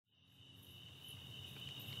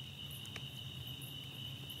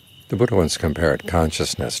The Buddha once compared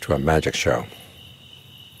consciousness to a magic show.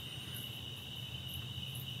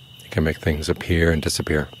 It can make things appear and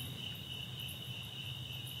disappear,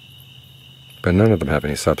 but none of them have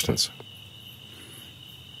any substance.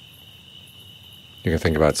 You can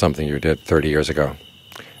think about something you did 30 years ago,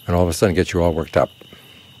 and all of a sudden get you all worked up.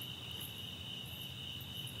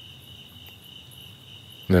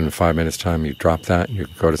 And then in 5 minutes' time you drop that and you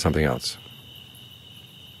go to something else.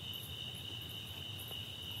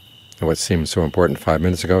 And what seemed so important 5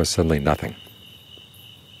 minutes ago is suddenly nothing.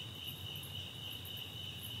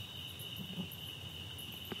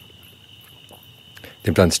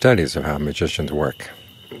 They've done studies of how magicians work,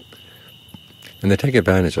 and they take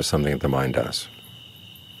advantage of something that the mind does.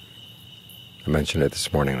 I mentioned it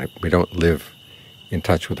this morning. We don't live in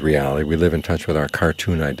touch with reality. We live in touch with our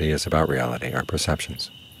cartoon ideas about reality, our perceptions.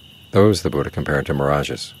 Those the Buddha compared to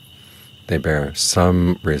mirages. They bear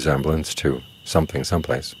some resemblance to something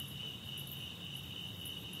someplace.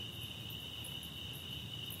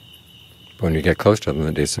 But when you get close to them,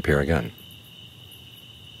 they disappear again.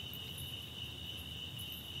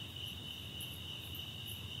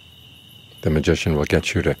 The magician will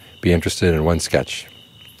get you to be interested in one sketch.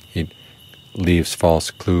 He leaves false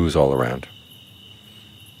clues all around,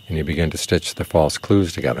 and you begin to stitch the false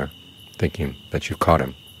clues together, thinking that you've caught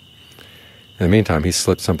him. In the meantime, he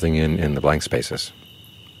slipped something in the blank spaces,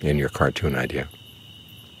 in your cartoon idea.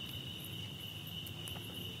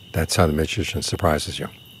 That's how the magician surprises you.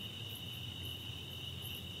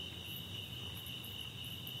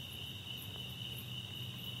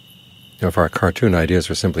 If our cartoon ideas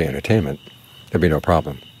were simply entertainment, there'd be no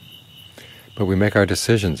problem. But we make our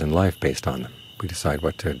decisions in life based on them. We decide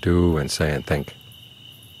what to do and say and think.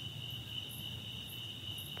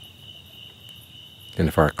 And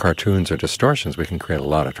if our cartoons are distortions, we can create a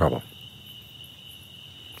lot of trouble.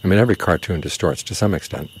 I mean, every cartoon distorts to some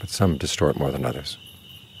extent, but some distort more than others.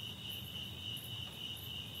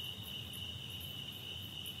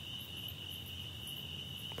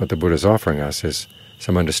 What the Buddha is offering us is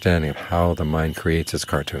some understanding of how the mind creates its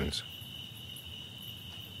cartoons,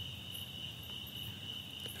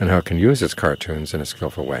 and how it can use its cartoons in a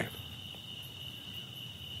skillful way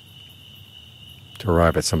to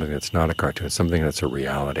arrive at something that's not a cartoon, something that's a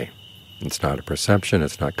reality. It's not a perception,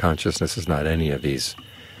 it's not consciousness, it's not any of these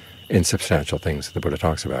insubstantial things that the Buddha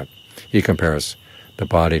talks about. He compares the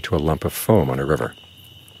body to a lump of foam on a river.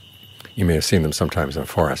 You may have seen them sometimes in a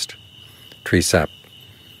forest. Tree sap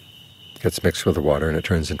gets mixed with the water and it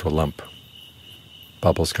turns into a lump.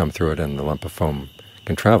 Bubbles come through it and the lump of foam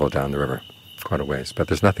can travel down the river quite a ways, but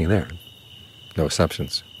there's nothing there, no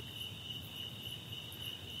substance.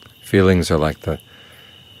 Feelings are like the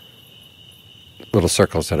little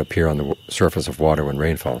circles that appear on the surface of water when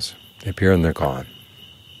rain falls. They appear and they're gone.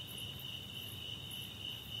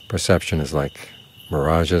 Perception is like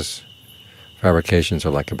mirages. Fabrications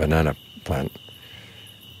are like a banana plant.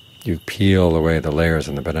 You peel away the layers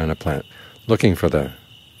in the banana plant, looking for the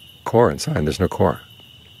core inside. There's no core.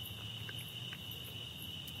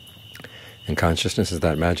 And consciousness is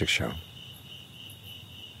that magic show.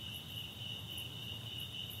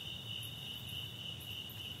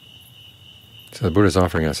 So the Buddha is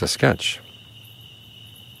offering us a sketch.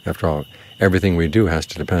 After all, everything we do has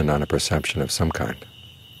to depend on a perception of some kind.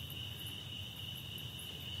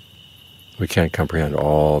 We can't comprehend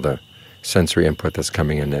all the sensory input that's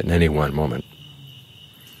coming in at any one moment.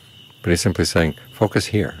 But he's simply saying, focus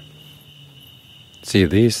here. See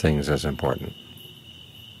these things as important.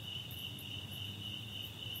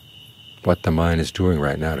 What the mind is doing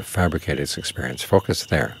right now to fabricate its experience, focus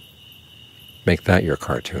there. Make that your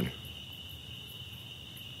cartoon.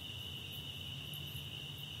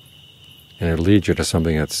 And it'll lead you to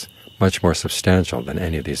something that's much more substantial than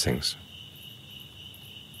any of these things.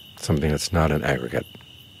 Something that's not an aggregate.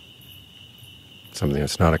 Something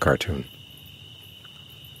that's not a cartoon.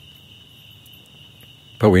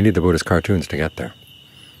 But we need the Buddha's cartoons to get there.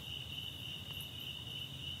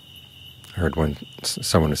 I heard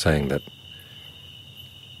someone was saying that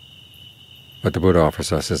what the Buddha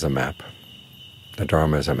offers us is a map. The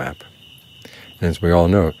Dharma is a map. And as we all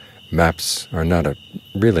know, maps are not a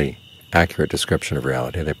really accurate description of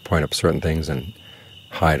reality. They point up certain things and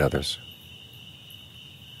hide others.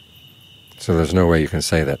 So there's no way you can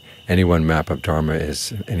say that any one map of Dharma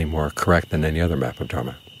is any more correct than any other map of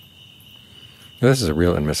Dharma. Now, this is a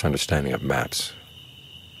real misunderstanding of maps.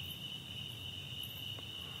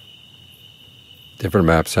 Different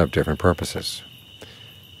maps have different purposes,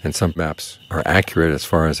 and some maps are accurate as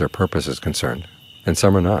far as their purpose is concerned, and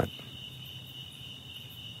some are not.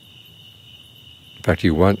 In fact,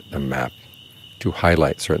 you want a map to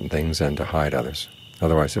highlight certain things and to hide others.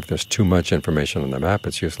 Otherwise, if there's too much information on the map,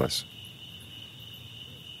 it's useless.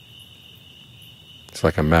 It's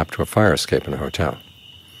like a map to a fire escape in a hotel.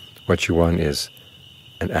 What you want is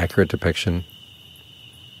an accurate depiction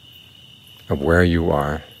of where you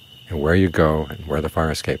are and where you go and where the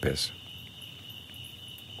fire escape is.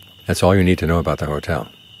 That's all you need to know about the hotel.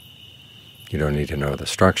 You don't need to know the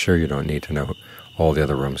structure, you don't need to know all the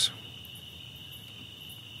other rooms.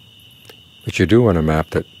 But you do want a map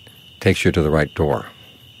that takes you to the right door.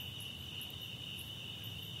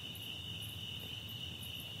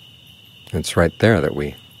 It's right there that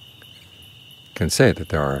we can say that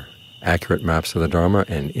there are accurate maps of the Dharma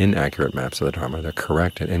and inaccurate maps of the Dharma. There are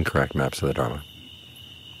correct and incorrect maps of the Dharma.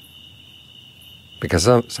 Because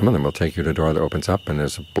some of them will take you to a door that opens up and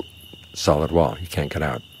there's a solid wall. You can't get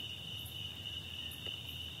out.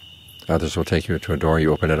 Others will take you to a door,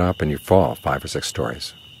 you open it up, and you fall 5 or 6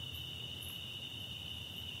 stories.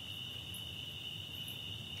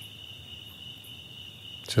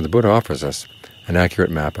 So the Buddha offers us an accurate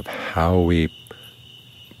map of how we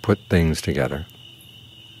put things together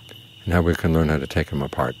and how we can learn how to take them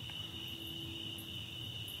apart.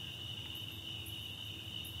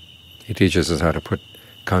 He teaches us how to put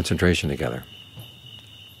concentration together.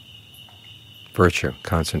 Virtue,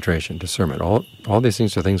 concentration, discernment, all these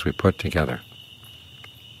things are things we put together.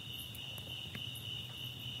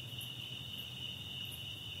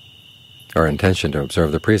 Our intention to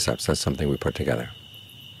observe the precepts, that's something we put together.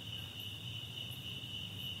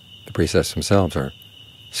 The precepts themselves are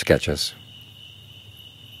sketches,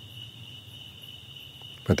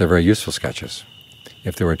 but they're very useful sketches.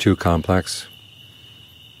 If they were too complex,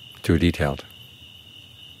 too detailed,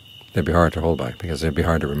 they'd be hard to hold by, because they'd be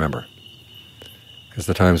hard to remember. Because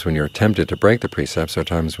the times when you're tempted to break the precepts are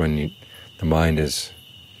times when the mind is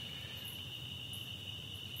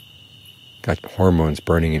got hormones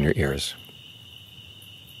burning in your ears.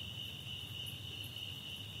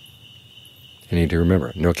 You need to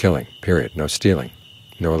remember, no killing, period, no stealing,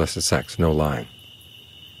 no illicit sex, no lying.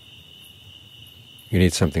 You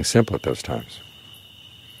need something simple at those times.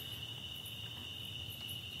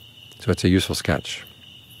 So it's a useful sketch.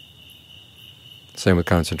 Same with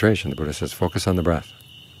concentration. The Buddha says, focus on the breath.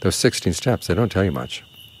 Those 16 steps, they don't tell you much.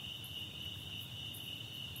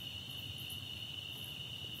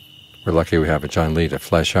 We're lucky we have a John Lee to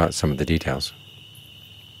flesh out some of the details.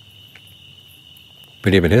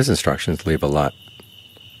 But even his instructions leave a lot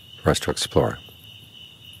for us to explore.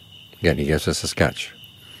 Again, he gives us a sketch.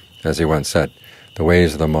 As he once said, the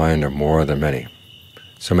ways of the mind are more than many.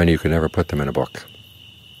 So many you could never put them in a book.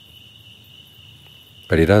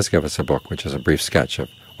 But he does give us a book which is a brief sketch of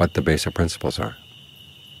what the basic principles are.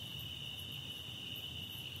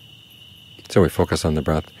 So we focus on the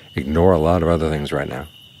breath, ignore a lot of other things right now,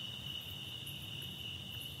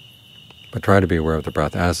 but try to be aware of the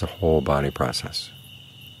breath as a whole body process.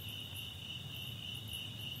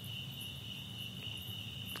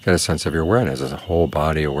 Get a sense of your awareness as a whole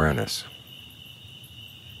body awareness,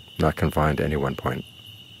 not confined to any one point.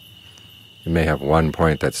 You may have one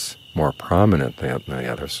point that's more prominent than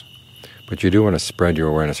the others, but you do want to spread your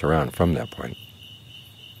awareness around from that point,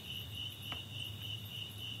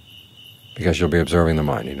 because you'll be observing the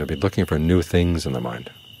mind. You'll be looking for new things in the mind.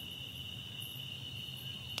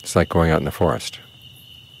 It's like going out in the forest.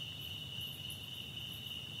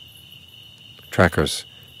 Trackers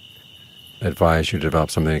advise you to develop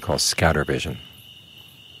something they call scatter vision,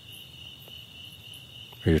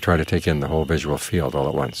 where you try to take in the whole visual field all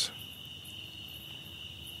at once.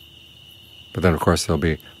 But then, of course, there'll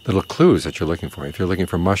be little clues that you're looking for. If you're looking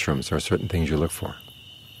for mushrooms, there are certain things you look for.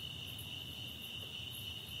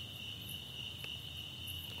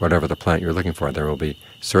 Whatever the plant you're looking for, there will be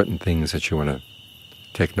certain things that you want to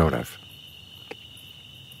take note of.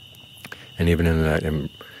 And even in that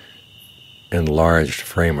enlarged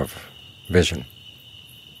frame of vision,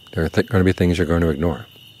 there are going to be things you're going to ignore.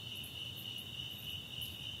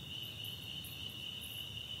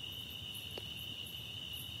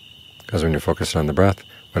 Because when you're focused on the breath,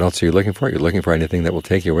 what else are you looking for? You're looking for anything that will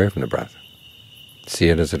take you away from the breath. See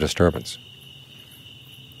it as a disturbance.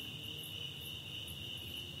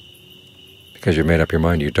 Because you've made up your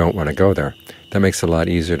mind you don't want to go there. That makes it a lot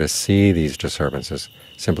easier to see these disturbances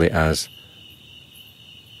simply as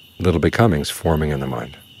little becomings forming in the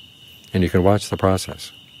mind. And you can watch the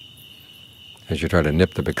process as you try to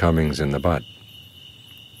nip the becomings in the bud.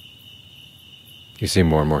 You see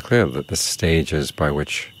more and more clearly that the stages by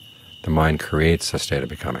which the mind creates a state of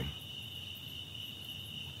becoming.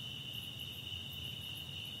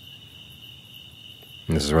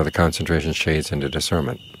 And this is where the concentration shades into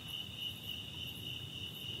discernment.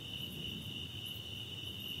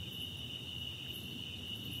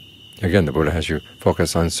 Again, the Buddha has you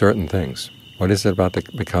focus on certain things. What is it about the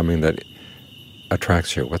becoming that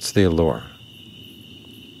attracts you? What's the allure?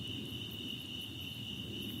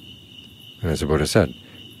 And as the Buddha said,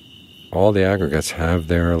 all the aggregates have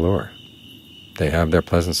their allure. They have their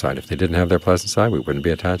pleasant side. If they didn't have their pleasant side, we wouldn't be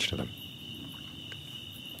attached to them.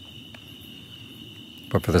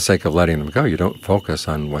 But for the sake of letting them go, you don't focus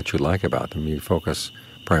on what you like about them. You focus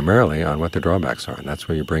primarily on what the drawbacks are, and that's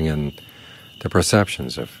where you bring in the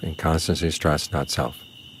perceptions of inconstancy, stress, not self.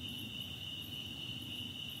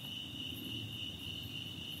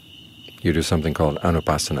 You do something called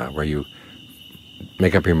anupassana, where you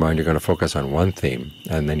make up your mind you're going to focus on one theme,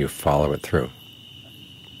 and then you follow it through.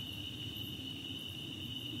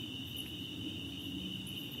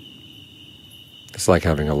 It's like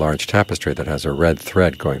having a large tapestry that has a red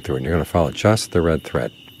thread going through it, and you're going to follow just the red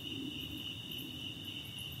thread.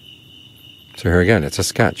 So here again, it's a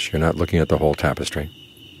sketch. You're not looking at the whole tapestry.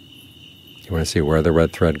 You want to see where the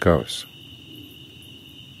red thread goes.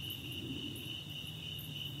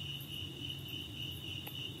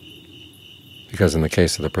 Because in the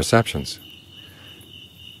case of the perceptions,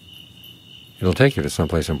 it'll take you to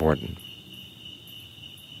someplace important.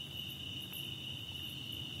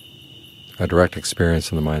 A direct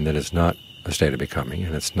experience in the mind that is not a state of becoming,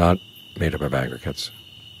 and it's not made up of aggregates.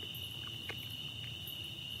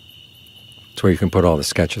 It's where you can put all the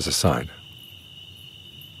sketches aside.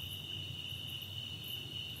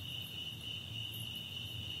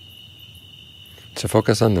 So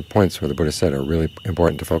focus on the points where the Buddha said are really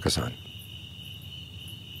important to focus on.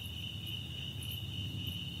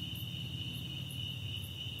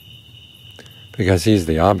 Because he's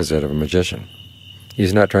the opposite of a magician.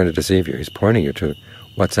 He's not trying to deceive you. He's pointing you to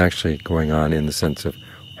what's actually going on in the sense of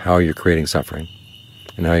how you're creating suffering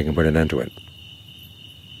and how you can put an end to it.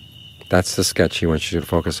 That's the sketch he wants you to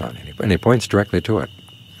focus on, and he points directly to it.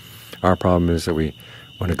 Our problem is that we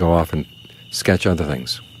want to go off and sketch other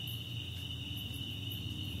things.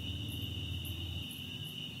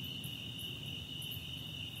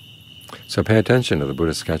 So pay attention to the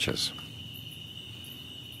Buddha's sketches.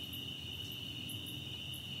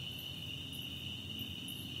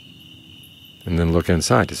 And then look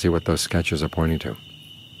inside to see what those sketches are pointing to.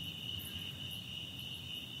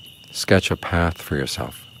 Sketch a path for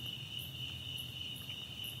yourself.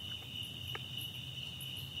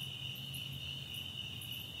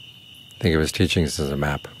 Think of his teachings as a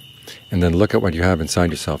map, and then look at what you have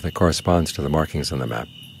inside yourself that corresponds to the markings on the map.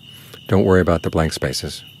 Don't worry about the blank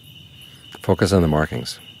spaces. Focus on the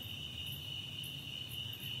markings.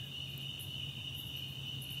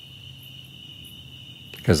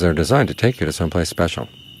 Because they're designed to take you to someplace special.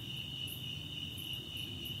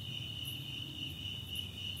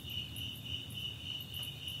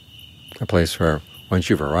 A place where,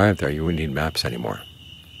 once you've arrived there, you wouldn't need maps anymore.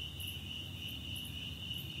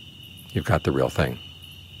 You've got the real thing.